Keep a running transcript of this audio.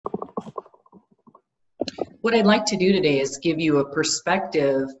What I'd like to do today is give you a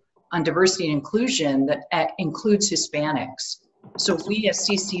perspective on diversity and inclusion that includes Hispanics. So we as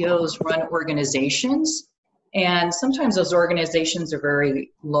CCOs run organizations, and sometimes those organizations are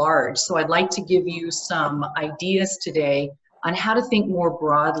very large. So I'd like to give you some ideas today on how to think more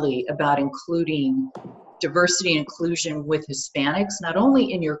broadly about including diversity and inclusion with Hispanics, not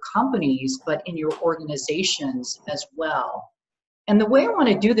only in your companies, but in your organizations as well. And the way I want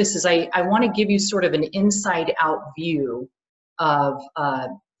to do this is I want to give you sort of an inside-out view of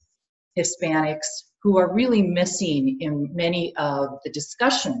Hispanics who are really missing in many of the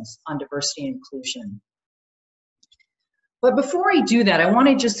discussions on diversity and inclusion. But before I do that, I want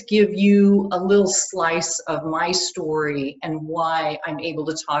to just give you a little slice of my story and why I'm able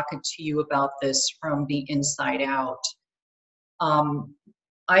to talk to you about this from the inside out.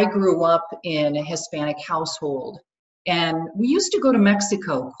 I grew up in a Hispanic household, and we used to go to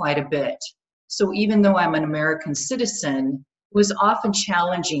Mexico quite a bit. So even though I'm an American citizen, it was often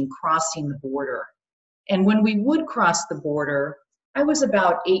challenging crossing the border. And when we would cross the border, I was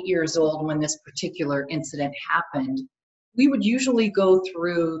about 8 years old when this particular incident happened. We would usually go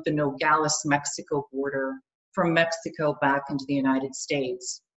through the Nogales-Mexico border from Mexico back into the United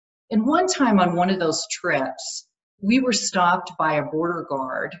States. And one time on one of those trips, we were stopped by a border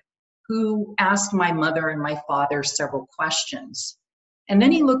guard who asked my mother and my father several questions. And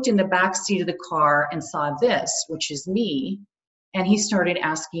then he looked in the back seat of the car and saw this, which is me, and he started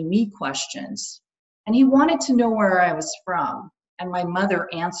asking me questions. And he wanted to know where I was from, and my mother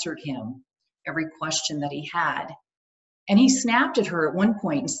answered him every question that he had. And he snapped at her at one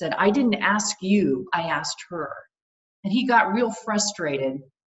point and said, "I didn't ask you, I asked her." And he got real frustrated.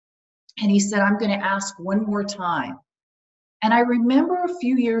 And he said, "I'm going to ask one more time." And I remember a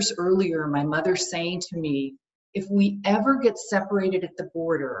few years earlier, my mother saying to me, if we ever get separated at the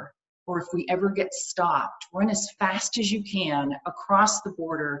border, or if we ever get stopped, run as fast as you can across the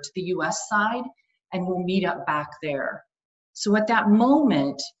border to the US side, and we'll meet up back there. So at that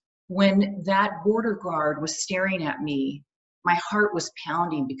moment, when that border guard was staring at me, my heart was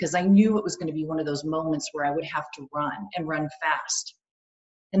pounding because I knew it was going to be one of those moments where I would have to run and run fast.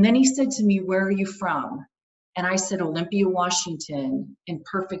 And then he said to me, "Where are you from?" And I said, "Olympia, Washington," in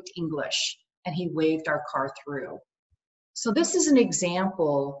perfect English. And he waved our car through. So this is an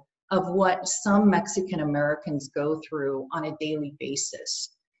example of what some Mexican Americans go through on a daily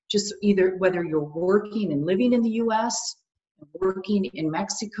basis. Just either whether you're working and living in the US, working in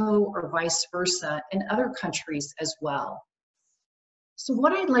Mexico, or vice versa, in other countries as well. So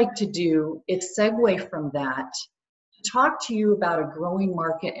what I'd like to do is segue from that to talk to you about a growing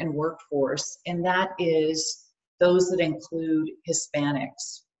market and workforce, and that is those that include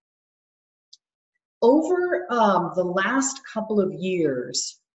Hispanics. Over the last couple of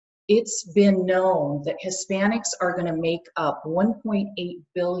years, it's been known that Hispanics are going to make up 1.8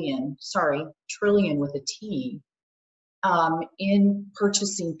 trillion with a T, in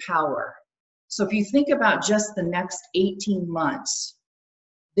purchasing power. So if you think about just the next 18 months,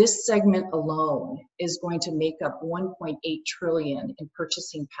 this segment alone is going to make up 1.8 trillion in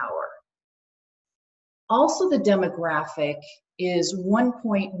purchasing power. Also, the demographic is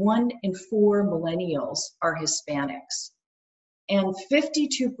 1.1 in 4 millennials are Hispanics. And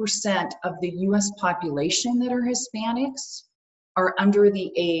 52% of the US population that are Hispanics are under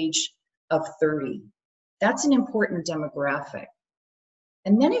the age of 30. That's an important demographic.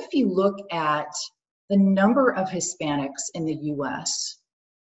 And then if you look at the number of Hispanics in the US,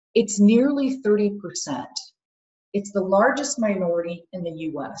 it's nearly 30%. It's the largest minority in the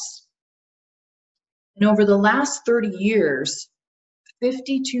US. And over the last 30 years,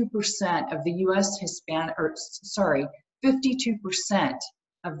 52% of the 52%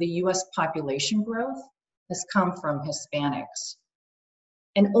 of the US population growth has come from Hispanics.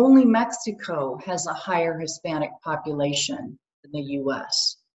 And only Mexico has a higher Hispanic population than the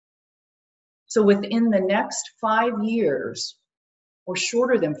US. So within the next 5 years, or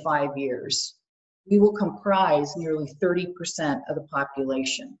shorter than 5 years, we will comprise nearly 30% of the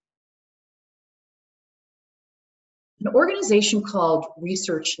population. An organization called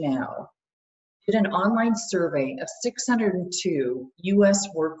Research Now did an online survey of 602 US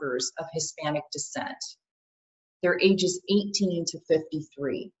workers of Hispanic descent. Their ages 18 to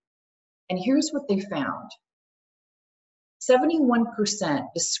 53. And here's what they found.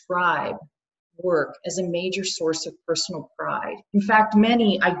 71% describe work as a major source of personal pride. In fact,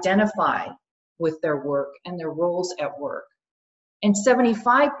 many identify with their work and their roles at work. And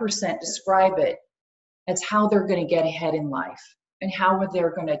 75% describe it as how they're going to get ahead in life and how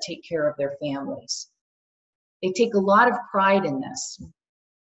they're going to take care of their families. They take a lot of pride in this.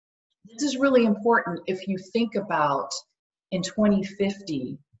 This is really important if you think about in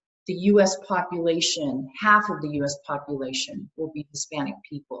 2050, the US population, half of the US population will be Hispanic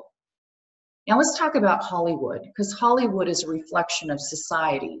people. Now let's talk about Hollywood, because Hollywood is a reflection of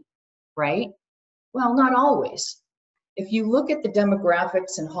society, right? Well, not always. If you look at the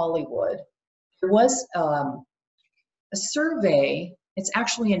demographics in Hollywood, there was a survey, it's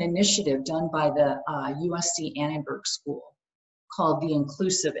actually an initiative done by the USC Annenberg School called the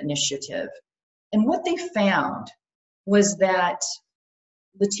Inclusive Initiative. And what they found was that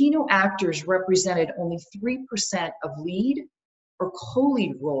Latino actors represented only 3% of lead or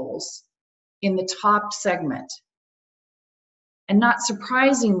co-lead roles in the top segment. And not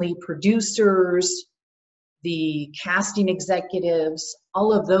surprisingly, producers, the casting executives,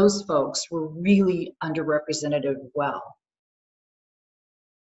 all of those folks were really underrepresented as well.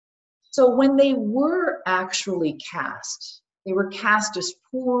 So when they were actually cast, they were cast as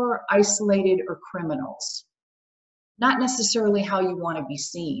poor, isolated, or criminals. Not necessarily how you want to be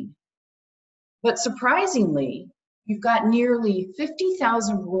seen. But surprisingly, you've got nearly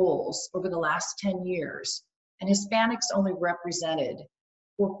 50,000 roles over the last 10 years, and Hispanics only represented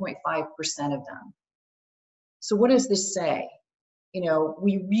 4.5% of them. So what does this say? You know,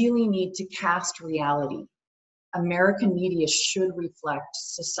 we really need to cast reality. American media should reflect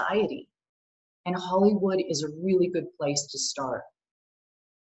society, and Hollywood is a really good place to start.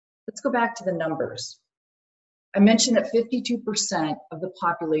 Let's go back to the numbers. I mentioned that 52% of the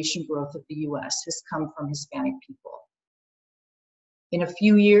population growth of the US has come from Hispanic people. In a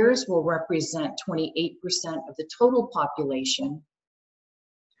few years, we'll represent 28% of the total population.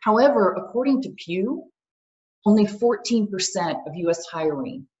 However, according to Pew, only 14% of US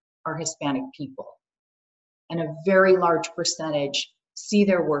hiring are Hispanic people. And a very large percentage see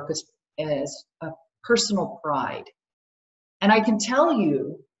their work as a personal pride. And I can tell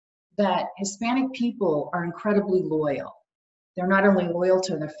you that Hispanic people are incredibly loyal. They're not only loyal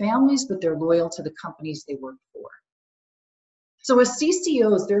to their families, but they're loyal to the companies they work for. So as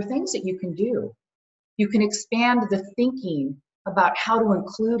CCOs, there are things that you can do. You can expand the thinking about how to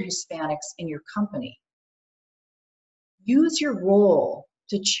include Hispanics in your company. Use your role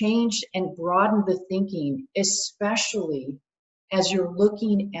to change and broaden the thinking, especially as you're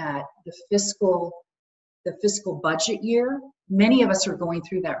looking at the fiscal budget year. Many of us are going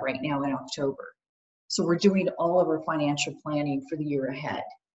through that right now in October. So we're doing all of our financial planning for the year ahead.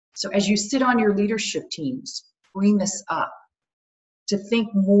 So as you sit on your leadership teams, bring this up to think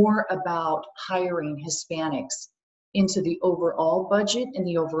more about hiring Hispanics into the overall budget and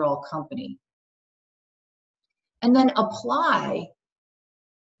the overall company. And then apply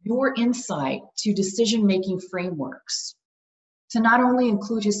your insight to decision-making frameworks to not only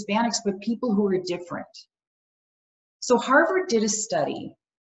include Hispanics, but people who are different. So Harvard did a study,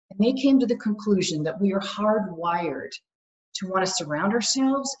 and they came to the conclusion that we are hardwired to want to surround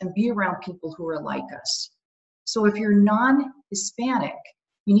ourselves and be around people who are like us. So if you're non-Hispanic,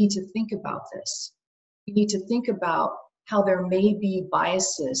 you need to think about this. You need to think about how there may be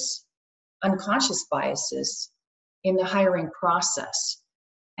biases, unconscious biases, in the hiring process.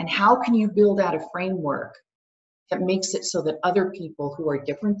 And how can you build out a framework that makes it so that other people who are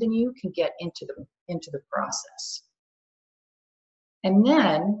different than you can get into the process? And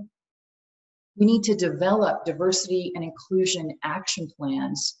then we need to develop diversity and inclusion action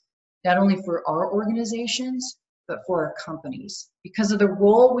plans, not only for our organizations, but for our companies. Because of the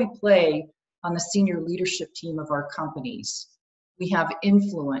role we play on the senior leadership team of our companies, we have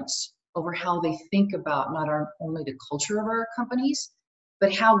influence over how they think about not only the culture of our companies,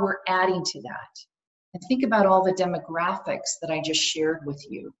 but how we're adding to that. And think about all the demographics that I just shared with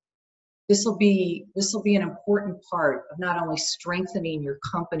you. This will be an important part of not only strengthening your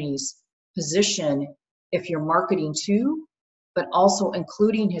company's position if you're marketing to, but also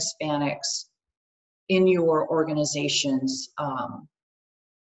including Hispanics in your organization's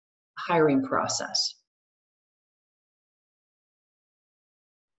hiring process.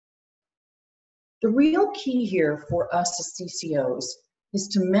 The real key here for us as CCOs is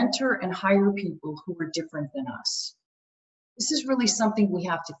to mentor and hire people who are different than us. This is really something we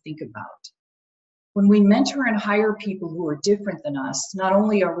have to think about. When we mentor and hire people who are different than us, not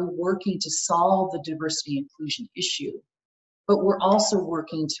only are we working to solve the diversity and inclusion issue, but we're also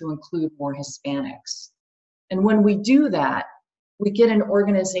working to include more Hispanics. And when we do that, we get an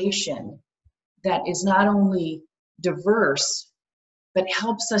organization that is not only diverse, but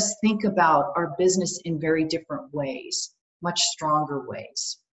helps us think about our business in very different ways, much stronger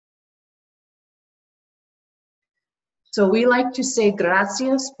ways. So we like to say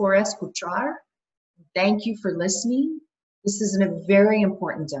gracias por escuchar. Thank you for listening. This is a very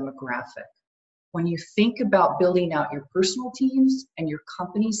important demographic. When you think about building out your personal teams and your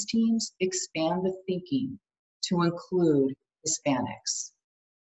company's teams, expand the thinking to include Hispanics.